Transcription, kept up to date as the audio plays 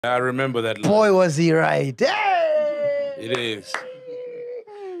I remember that line. Boy, was he right. Hey! It is.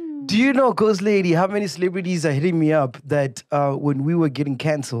 Do you know, Ghost Lady, how many celebrities are hitting me up that when we were getting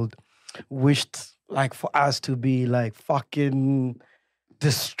cancelled, wished like for us to be like fucking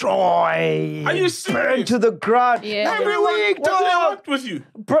destroyed, Are you burned serious? to the ground every week, What do they dog. want with you?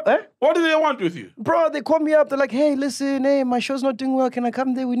 Bro, What do they want with you? Bro, they call me up. They're like, hey, listen, hey, my show's not doing well. Can I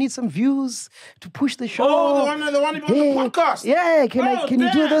come there? We need some views to push the show. Oh, the one to be on the podcast. Yeah, can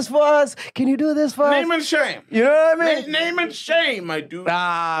you do this for us? Can you do this for us? Name and shame. You know what I mean? Name and shame, my dude.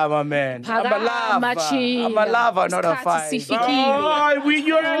 Ah, my man. I'm a lover, not a fight. Oh,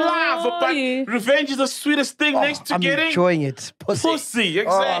 you're a lover, but revenge is the sweetest thing next to getting... I'm enjoying it. Pussy, exactly.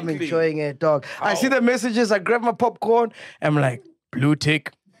 Oh, I'm enjoying it, dog. I see the messages, I grab my popcorn, I'm like, blue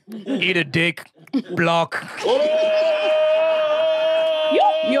tick, eat a dick, block.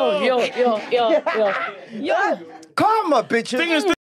 Yo. Come on, bitches.